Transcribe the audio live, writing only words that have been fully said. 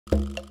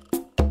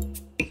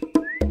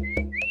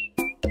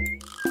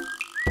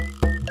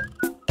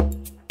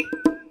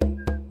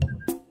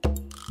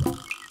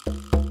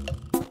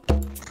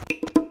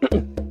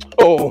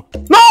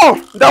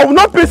There will be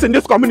no peace in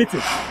this community.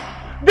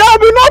 There will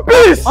be no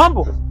peace.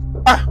 Humble.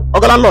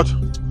 Okay, landlord.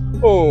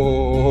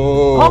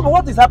 Oh. Humble,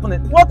 what is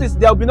happening? What is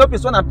there will be no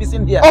peace when I'm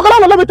peacing here? Okay,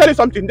 landlord, let me tell you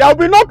something. There will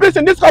be no peace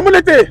in this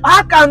community.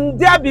 How can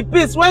there be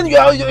peace when you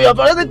have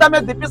already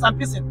damaged the peace I'm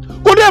peacing?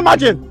 Could you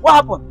imagine? What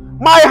happened?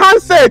 My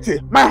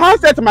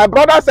handset, my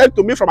brother sent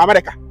to me from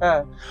America.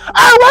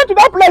 I went to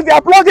that place, they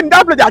are plugging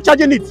that place, they are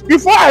charging it.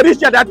 Before I reach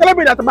here, they are telling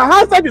me that my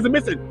handset is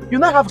missing. You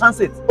now have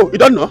handset? Oh, you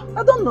don't know?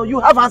 I don't know. You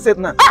have handset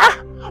now.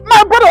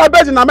 My brother was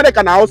based in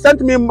America now,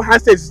 sent me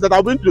handsets that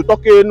I've been to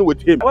talking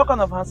with him. What kind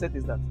of handset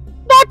is that?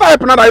 That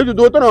type now that I used to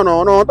do.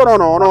 No.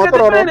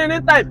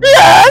 Any type?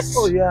 Yes!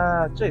 Oh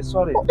yeah, Jay,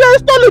 sorry. They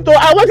stole it.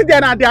 I went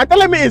there and they are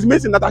telling me it's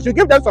missing, that I should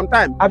give them some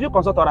time. Have you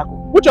consulted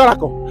Oracle? Which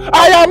Oracle?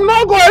 I am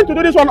not going to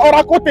do this one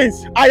Oracle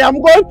things. I am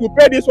going to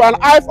pay this one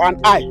eye for an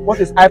eye. What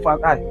is eye for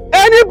an eye?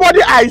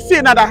 Anybody I see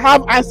now that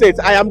have handsets,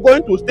 I am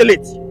going to steal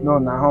it. No,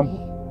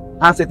 humble.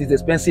 Handset is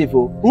expensive.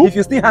 If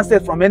you steal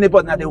handset from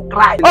anybody, now they will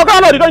cry. Okay,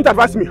 no, you don't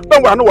advise me.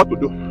 Don't worry, I know what to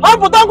do.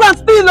 Humble, don't go and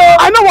steal.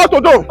 I know what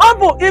to do.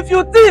 Humble, if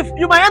you thief,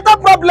 you might enter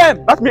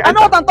problem. Let me enter. I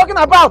know what I'm talking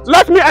about.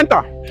 Let me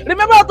enter.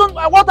 Remember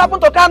what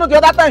happened to Kanu the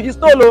other time he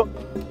stole?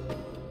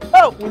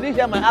 Oh, will you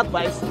hear my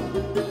advice?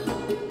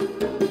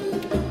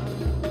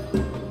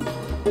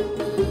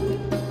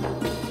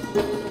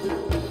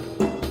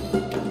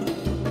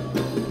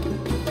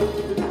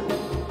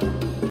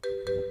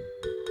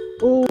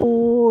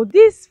 Oh,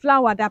 this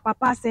flower that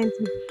Papa sent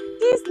me,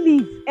 this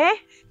leaf,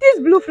 this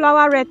blue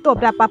flower red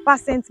top that Papa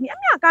sent me,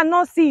 I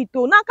cannot see it.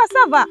 Oh, na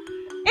cassava,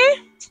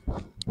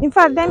 In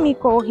fact, let me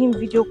call him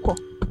video call.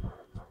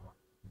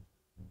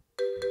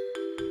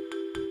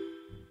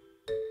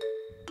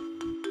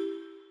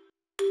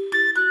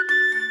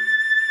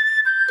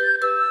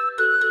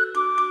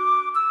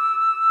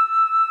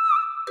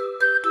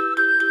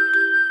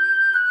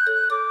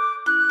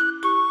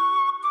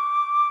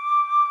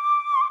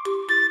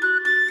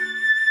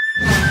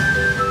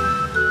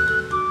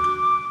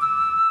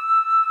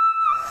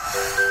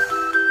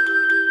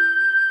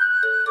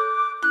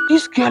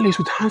 This girl is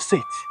with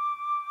handset.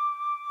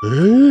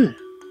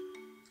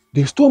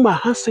 They stole my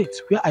handset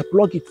where I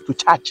plug it to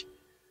charge.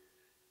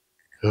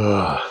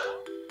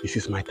 This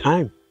is my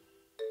time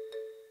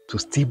to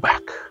steal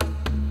back.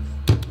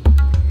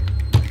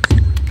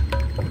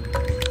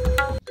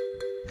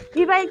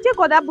 If I check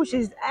other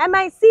bushes, I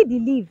might see the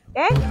leaf.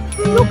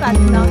 Look at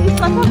it now. It's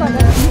not over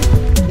there.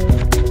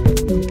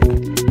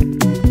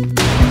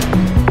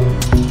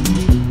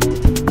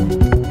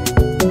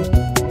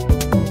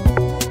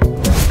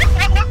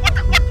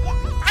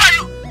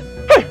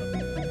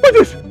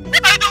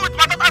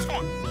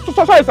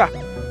 Sorry, sir.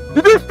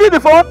 Did you steal the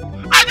phone?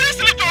 I didn't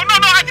steal it. No,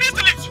 I didn't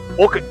steal it.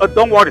 Okay,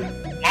 don't worry.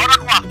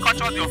 Catch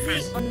your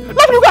face.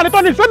 Let me go and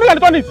return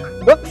it.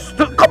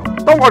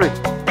 Don't worry.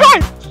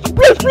 Guys,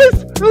 please.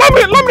 Let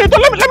me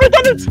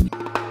return it.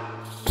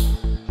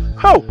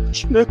 How?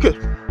 Chineke.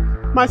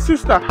 My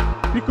sister,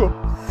 Biko,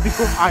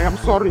 I am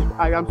sorry.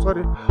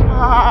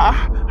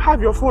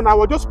 Have your phone. I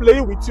was just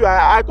playing with you.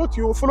 I thought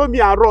you would follow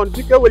me and run.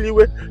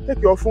 Biko,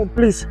 take your phone,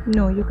 please.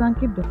 No, you can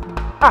keep the phone.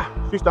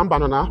 Sister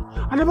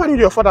Banana, I never knew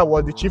your father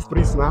was the chief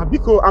priest now.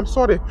 Biko, I'm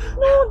sorry.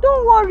 No,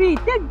 don't worry.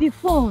 Take the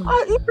phone.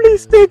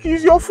 Please take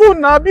your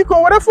phone now.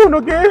 Biko, what a phone,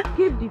 okay?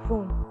 Keep the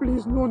phone.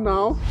 Please, no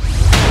now.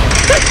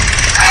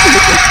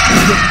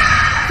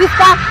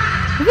 Sister,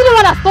 is it the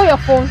one that stole your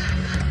phone?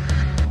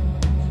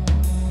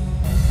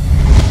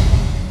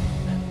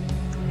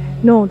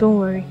 No, don't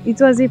worry. It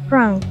was a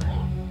prank.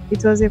 We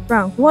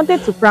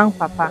wanted to prank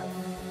Papa.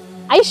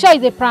 Are you sure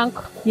it's a prank?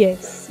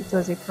 Yes, it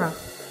was a prank.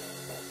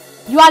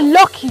 You are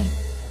lucky.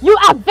 You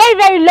are very,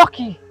 very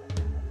lucky.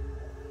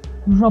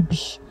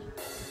 Rubbish.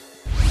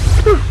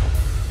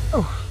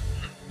 Oh,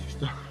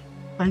 sister,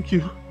 thank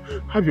you.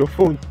 Have your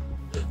phone.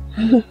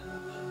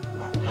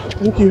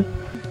 Thank you.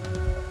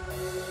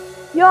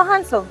 You're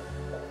handsome.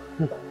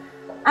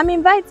 I'm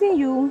inviting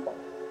you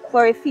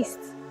for a feast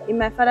in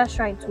my father's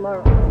shrine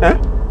tomorrow.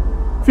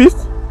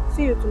 Feast?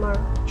 See you tomorrow.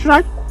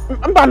 Shrine?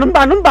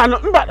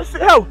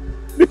 Help!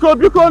 Because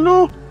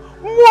no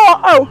more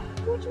help.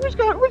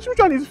 Which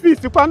one is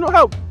feast? You can't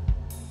help.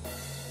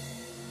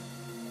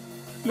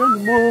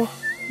 Learn more.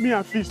 Me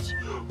and feast.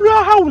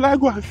 Well, how will I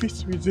go and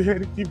feast with the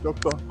heritage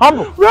doctor?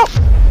 Humble. Well,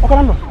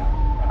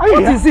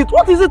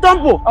 What is it,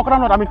 Humble?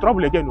 I'm in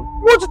trouble again.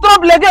 What's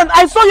trouble again?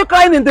 I saw you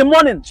crying in the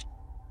morning.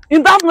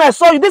 In that way I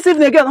saw you this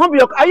evening again. Humble,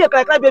 are you a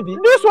cry baby?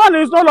 This one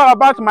is not all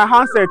about my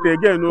handset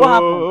again. What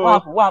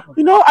happened?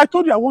 You know, I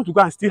told you I want to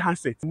go and steal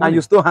handset. And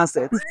you stole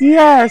handset?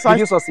 Yes. Did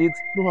you succeed?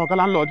 No,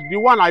 landlord. The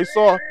one I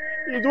saw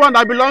is the one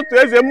that belongs to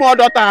Ezemo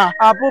daughter.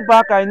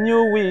 Abubak, I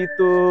knew it.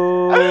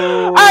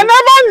 I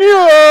never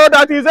knew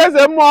that it's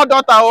Ezemo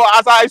daughter.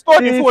 As I stole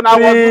the phone,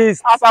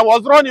 as I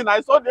was running, I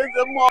saw the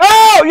Ezemo.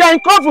 Oh, you are in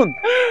coven.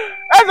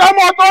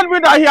 Ezemo told me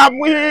that he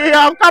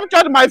have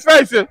captured my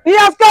face. He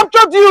has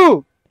captured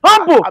you.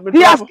 Humble,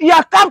 he has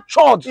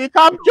captured. He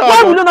captured.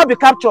 Why will you not be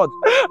captured?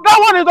 That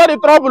one is not the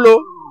trouble.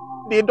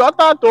 The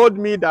doctor told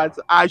me that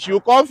I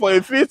should come for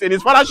a feast in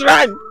his father's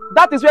shrine.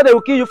 That is where they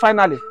will kill you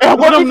finally. Eh,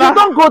 Because if you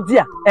don't go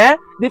there,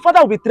 the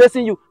father will be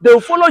tracing you. They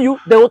will follow you.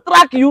 They will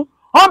track you.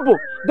 Humble.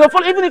 They will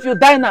follow. Even if you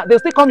die now, they will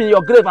still come in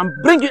your grave and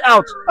bring you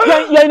out.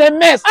 You're in a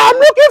mess. I'm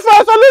looking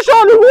for a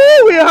solution.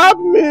 Who will help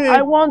me?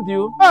 I warned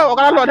you. Oh,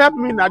 God, Lord, help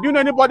me now. Do you know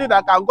anybody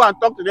that can go and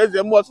talk to this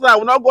Zemo so that I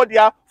will not go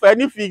there for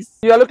any fix?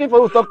 You are looking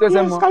for who to talk to Yes,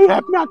 Zemo. can you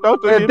help me and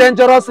talk to A him?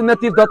 dangerous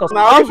native doctor.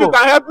 Now, if you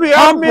can help me,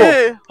 help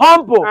me.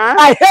 Humble. Huh?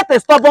 I hate a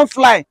stubborn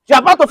fly. You're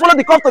about to follow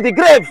the corpse to the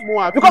grave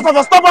because of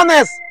your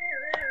stubbornness.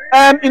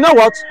 You know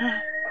what?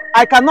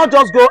 I cannot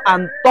just go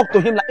and talk to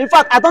him. In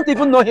fact, I don't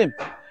even know him.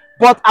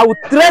 But I will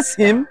trace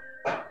him.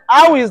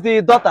 How is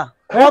the daughter?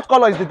 What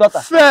color is the daughter?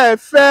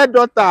 Fair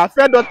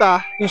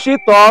daughter. Is she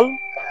tall?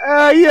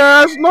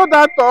 Yes, not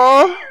that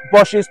tall.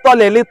 But she's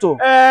tall a little.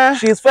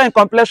 She's fair in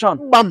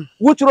complexion. Bam.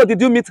 Which road did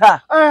you meet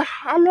her?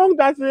 Along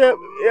that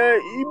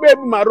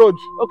Ibebuma road.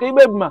 Okay,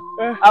 Ibebuma.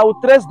 I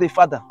will trace the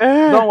father.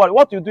 Don't worry.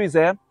 What you do is,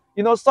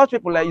 you know, such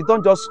people, like, you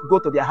don't just go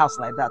to their house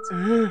like that.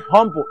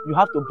 Humble, you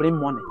have to bring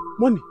money.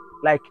 Money?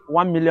 Like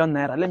 1 million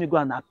naira. Let me go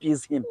and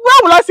appease him. Where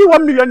will I see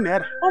 1 million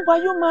naira? Humble,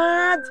 are you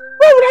mad?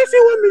 Where will I see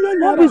 1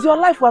 million naira? What is your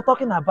life we're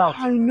talking about?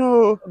 I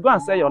know. Go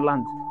and sell your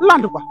land.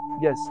 Land?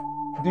 Yes.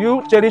 Do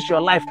you cherish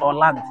your life or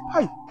land?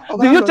 Hi.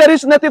 Do you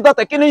cherish native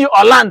daughter killing you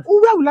or land?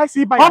 Where will I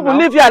see buyer? Humble,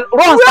 leave here. Run.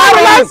 Where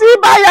will I see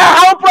buyer?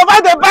 I will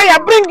provide a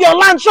buyer. Bring your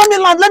land. Show me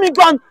land. Let me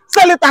go and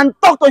sell it and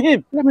talk to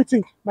him. Let me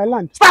think. My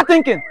land. Start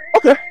thinking.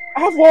 Okay.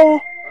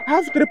 I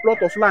have 3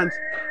 plots of land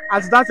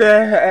at that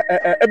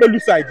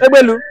Ebelu side.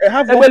 Ebelu.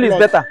 Ebelu is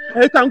better.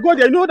 You can go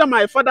there. You know that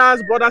my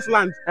father's brother's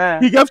land.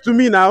 He gave to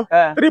me now.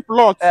 3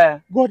 plots.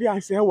 Go there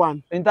and sell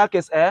one. In that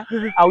case,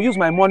 I'll use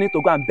my money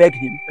to go and beg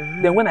him.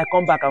 Then when I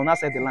come back, I will not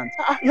sell the land.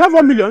 You have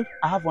 1 million?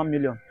 I have 1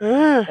 million.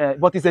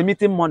 But it's a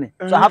meeting money.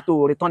 So I have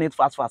to return it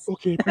fast.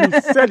 Okay,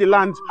 please sell the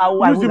land.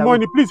 Use the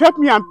money. Please help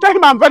me. Tell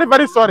him I'm very,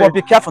 very sorry. But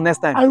be careful next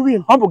time. I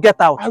will. Humble, get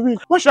out. I will.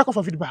 When should I come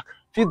for feedback?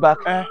 Feedback?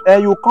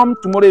 You come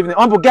tomorrow evening.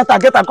 Humble, get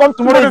out. Come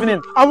tomorrow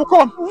evening. I will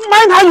come.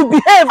 Mind how you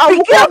behave.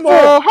 Be careful.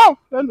 How?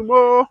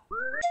 Tomorrow.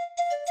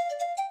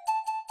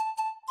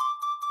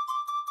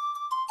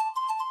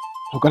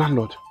 Okay,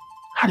 landlord.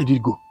 How did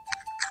it go?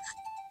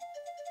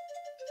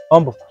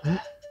 Humble.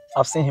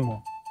 I've seen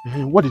him.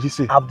 What did he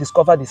say? I've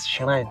discovered his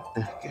shrine.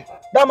 Okay.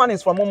 That man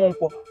is from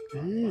Momonko.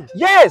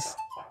 Yes.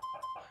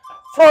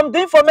 From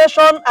the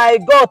information I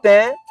got,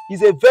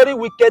 he's a very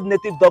wicked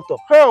native doctor.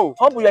 How?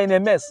 Humble, you're in a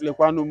mess. You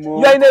are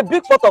in a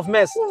big pot of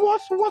mess.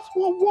 What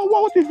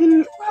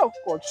even? Oh,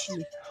 God,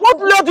 what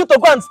led you to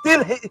go and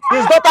steal his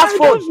daughter's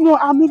phone? I don't know.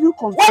 I'm even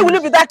confused. Why will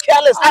you be that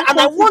careless? And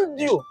I warned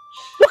you.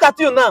 Look at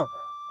you now.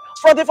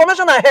 From the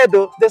information I heard,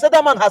 though, they said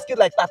that man has killed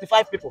like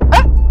 35 people.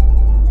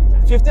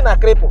 15 are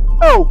crippled.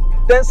 Oh.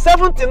 Then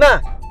 70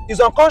 now is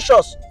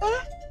unconscious.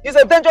 He's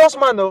a dangerous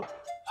man, though.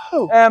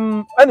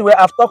 Oh. Anyway,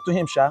 I've talked to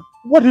him, Sha.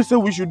 What do you say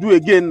we should do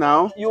again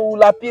now? You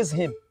will appease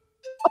him.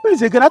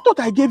 Appease again? I thought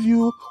I gave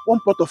you 1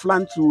 plot of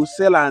land to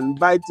sell and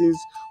buy things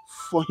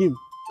for him.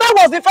 That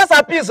was the first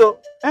appease, oh.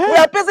 We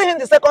are appeasing him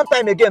the second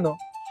time again, oh.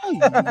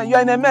 You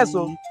are in a mess,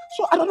 oh.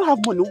 So I don't have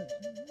money.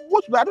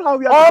 What? I don't have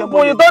where to get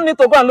money. You don't need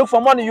to go and look for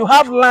money. You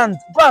have land.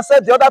 Go and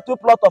sell the other 2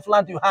 plots of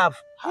land you have.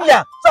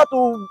 Yeah, so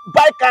to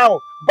buy cow,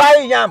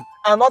 buy yam,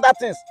 and other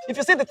things. If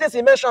you see the things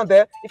he mentioned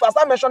there, if I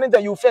start mentioning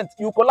them, you faint,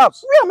 you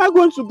collapse. Where am I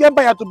going to get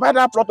buyer to buy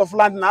that plot of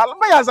land now?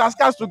 Buyers are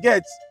scarce to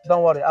get.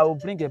 Don't worry, I will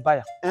bring a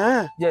buyer.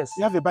 Yes.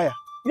 You have a buyer?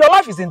 Your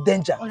life is in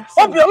danger.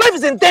 Hope your life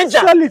is in danger.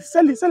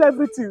 Sell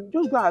everything.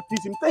 Just go and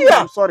appease him. Tell him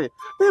I'm sorry.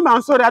 Tell him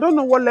I'm sorry. I don't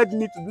know what led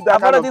me to do that.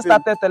 I've already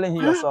started telling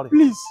him you're sorry.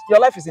 Please. Your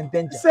life is in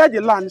danger. Sell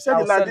the land. Sell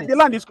the land. The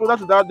land is closer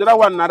to the other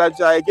one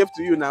that I gave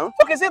to you now.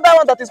 Okay, see that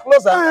one that is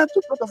closer?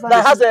 2 plots of land.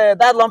 That has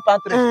that long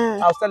pantry.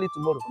 I'll sell it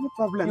tomorrow. No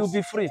problem. You'll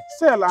be free.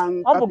 Sell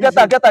and Humble, get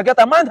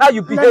out. Mind how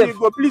you behave. Let me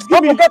go. Please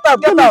give me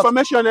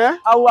information, I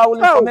will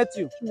informate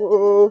you.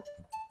 Oh.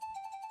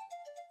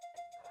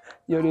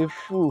 You're a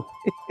fool.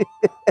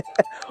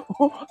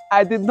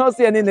 I did not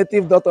see any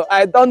native doctor.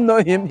 I don't know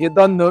him. He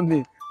don't know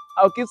me.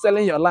 I'll keep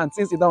selling your land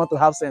since you don't want to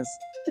have sense.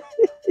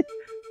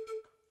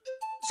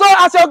 So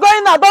as you're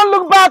going now, don't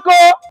look back,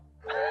 oh.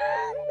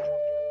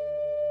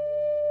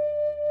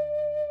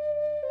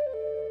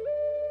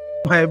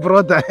 My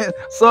brother,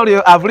 sorry,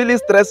 I've really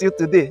stressed you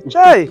today.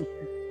 Chai,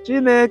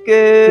 Chineke.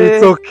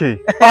 It's okay.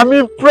 I'm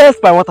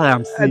impressed by what I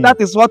am seeing. That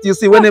is what you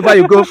see whenever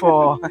you go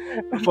for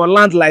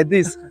land like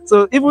this.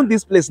 So even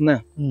this place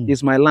now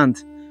is my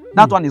land.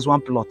 That one is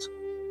 1 plot.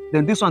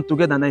 Then this one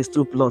together now is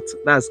 2 plots.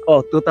 That's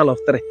all, total of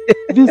 3.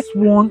 This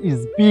one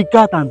is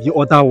bigger than the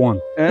other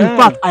one. In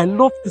fact, I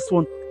love this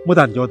one more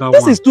than the other one.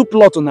 This is 2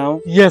 plots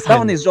now. Yes. That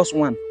one is just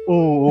 1.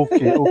 Oh,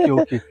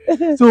 okay.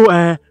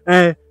 So,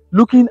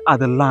 looking at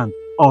the land,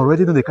 I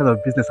already know the kind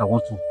of business I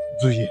want to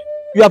do here.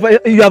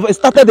 You have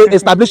started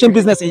establishing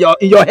business in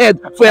your head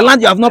for a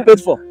land you have not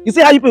paid for. You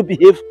see how people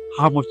behave?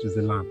 How much is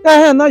the land?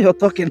 Now you're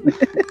talking.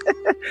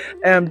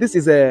 This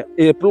is a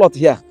plot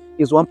here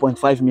is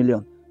 1.5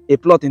 million. A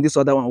plot in this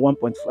other one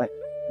 1.5.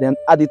 Then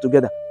add it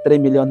together, 3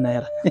 million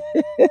naira.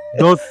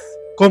 Just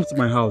come to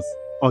my house.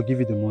 I'll give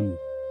you the money.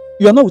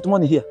 You are not with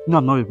money here. No,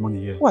 I'm not with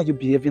money here. Why are you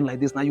behaving like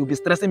this now? You'll be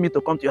stressing me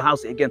to come to your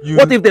house again.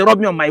 What if they rob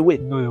me on my way?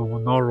 No, I will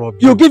not rob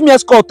you. You give me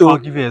escort too. I'll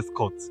give you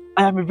escort.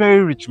 I am a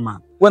very rich man.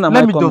 When am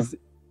I coming? You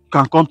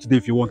can come today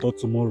if you want, or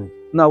tomorrow.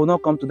 No, I will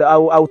not come today. I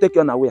will take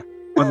you unaware.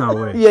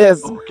 Unaware?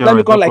 Yes. Okay, Let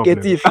me come like a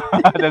thief.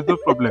 There's no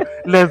problem.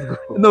 Let's go.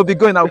 No, be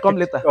going. I'll come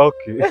later.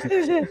 Okay.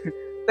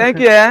 Thank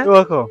you. Eh? You're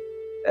welcome.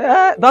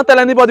 Don't tell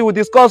anybody we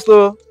discussed.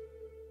 So.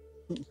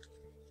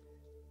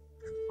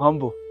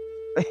 Humble.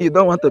 You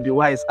don't want to be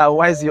wise. I'll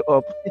wise you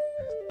up.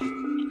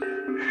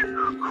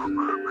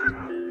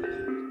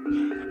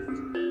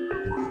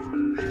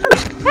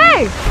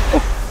 Hey!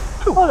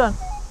 Hold on.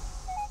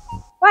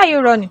 Why are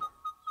you running?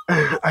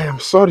 I am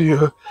sorry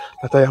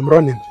that I am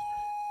running.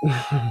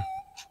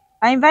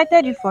 I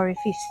invited you for a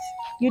feast.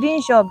 You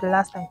didn't show up the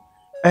last time.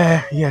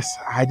 Yes,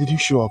 I didn't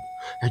show up.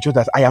 It's just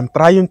that I am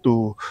trying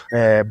to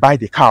buy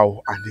the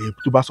cow and the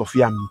tubers of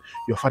yam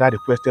your father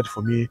requested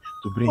for me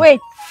to bring.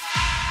 Wait.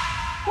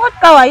 What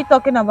cow are you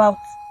talking about?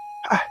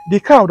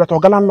 The cow that our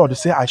landlord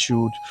say that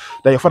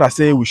your father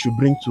say we should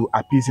bring to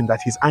appease him,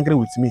 that he's angry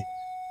with me.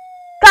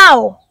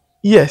 Cow?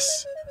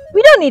 Yes.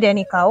 We don't need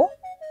any cow.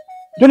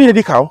 You don't need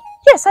any cow?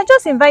 Yes, I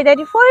just invited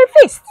you for a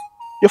feast.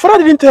 Your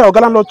father didn't tell our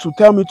landlord to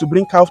tell me to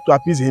bring cow to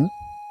appease him?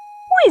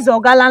 Who is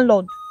Oga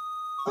landlord?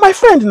 My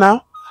friend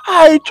now.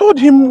 I told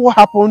him what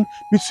happened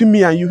between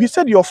me and you. He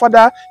said your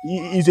father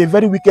is a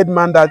very wicked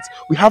man, that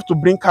we have to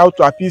bring cow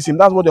to appease him.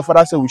 That's what your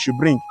father said we should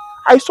bring.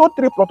 I sold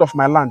 3 plots of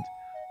my land.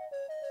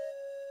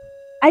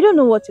 I don't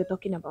know what you're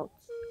talking about.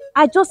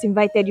 I just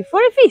invited you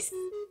for a feast.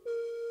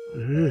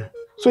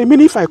 So you mean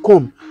if I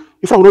come,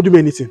 if I will not do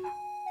anything?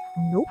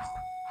 Nope.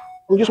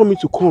 You just want me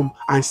to come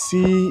and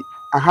see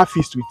and have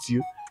feast with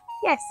you?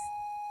 Yes.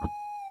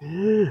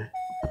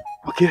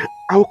 Okay,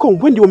 I will come.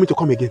 When do you want me to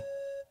come again?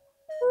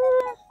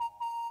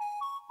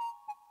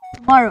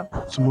 Tomorrow.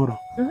 Tomorrow?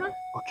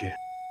 Okay.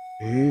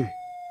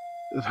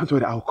 Don't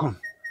worry, I'll come.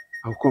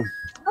 I'll come.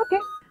 Okay.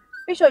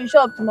 Be sure you show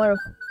up tomorrow.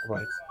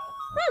 Alright.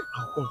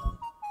 I'll come.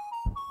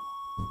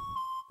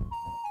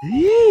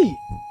 Hey!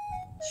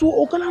 So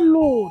Oga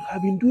landlord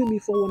have been doing me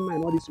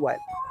 419 all this while.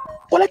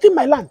 Collecting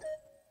my land.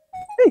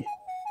 Hey!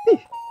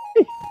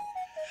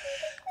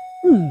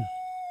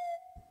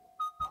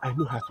 I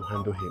know how to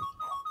handle him.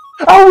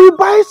 I will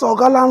bite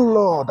Oga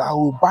landlord. I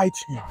will bite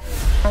him.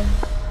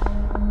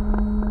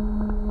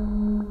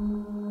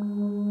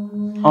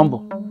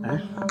 Humble.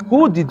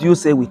 Who did you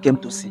say we came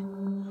to see?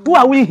 Who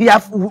are we here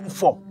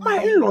for?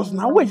 My in-laws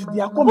now. Wait,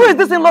 they are coming. Who is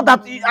this in-law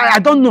that I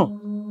don't know?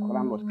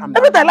 Landlord, calm down.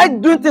 Every time I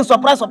like doing things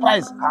surprise.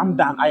 Calm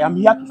down. I am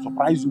here to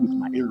surprise you with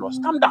my in-laws.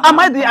 Calm down. Am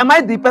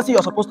I the person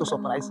you're supposed to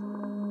surprise?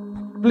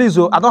 Please,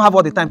 I don't have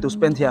all the time to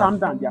spend here. Calm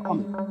down. They are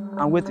coming.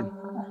 I'm waiting.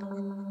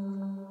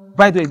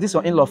 By the way, is this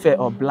your in-law fair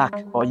or black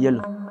or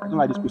yellow? I don't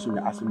like this question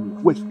you're asking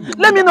me. Wait.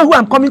 Let me know who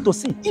I'm coming to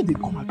see. If they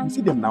come, I can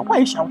see them now. Why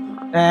are you shouting?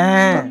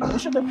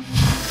 Show them.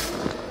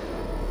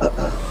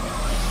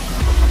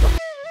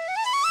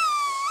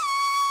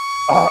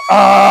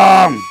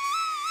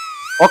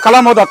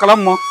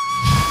 Okalamo.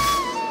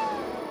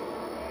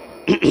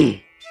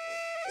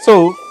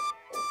 So,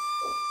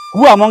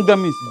 who among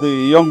them is the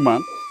young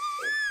man?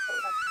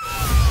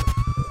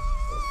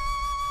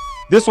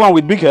 This one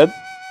with big head?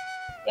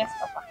 Yes,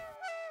 Papa.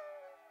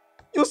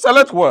 You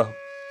select well.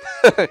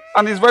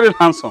 And he's very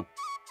handsome.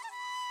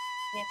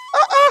 Yes.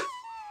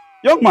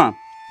 Young man.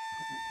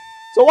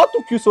 So what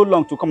took you so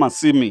long to come and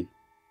see me?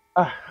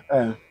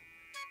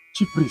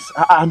 Chief priest,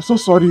 I'm so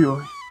sorry.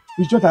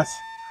 It's just that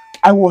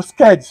I was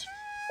scared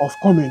of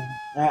coming.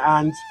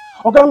 And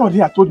Oga Lord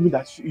here told me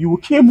that you will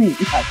kill me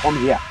if I come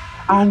here.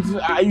 And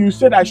you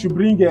said I should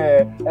bring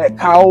a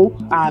cow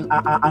and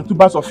 2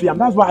 bags of yam.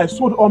 That's why I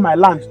sold all my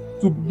land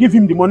to give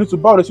him the money to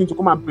buy the thing to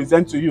come and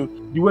present to you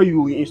the way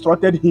you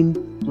instructed him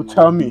to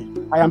tell me.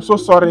 I am so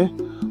sorry.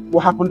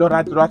 What happened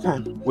at the right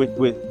time? Wait.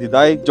 Did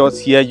I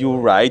just hear you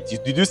right?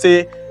 Did you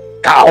say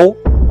cow?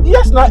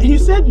 Yes, now he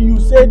said you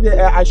said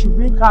I should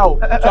bring cow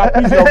to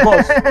appease your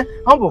boss.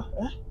 Humble.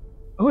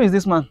 Who is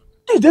this man?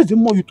 This is the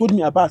more you told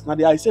me about. Now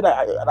I said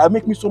I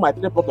make me sow my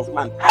 3 plots of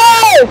land.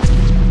 Hey!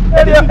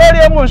 What is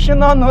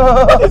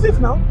it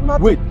now?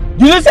 Wait,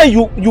 did you say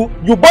you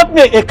bought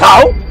me a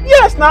cow?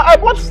 Yes, now I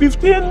bought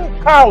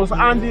 15 cows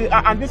and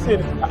this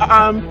thing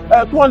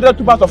 200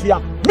 tubers of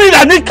yam. Me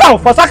that need cow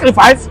for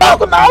sacrifice?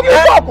 Talk now,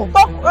 talk.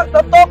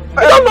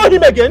 You don't know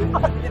him again?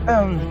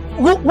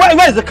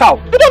 Where is the cow?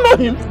 You don't know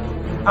him?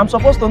 I'm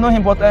supposed to know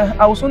him, but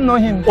I will soon know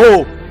him.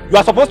 Oh, you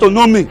are supposed to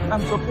know me.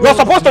 You are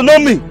supposed to know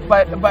me.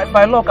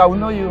 By luck, I will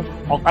know you.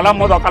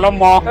 Okalamo.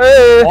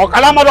 Hey.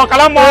 Okalamo.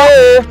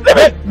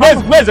 Hey.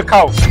 Where's the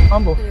cow?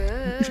 Humble.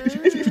 If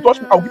you touch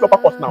me, I'll give up a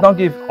cost now. Don't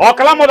give.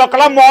 Okalamo.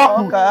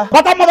 Okay.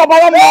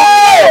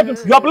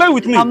 You are playing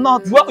with me. I'm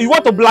not. You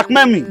want to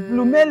blackmail me?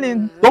 Blue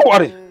mailing. Don't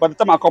worry. By the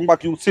time I come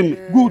back, you'll see me.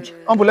 Good.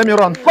 Humble, let me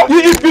run.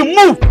 If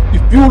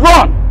you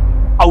run,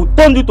 I will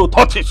turn you to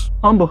tortoise.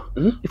 Humble,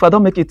 if I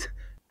don't make it,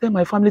 tell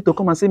my family to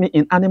come and see me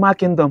in Animal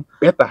Kingdom.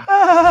 Better.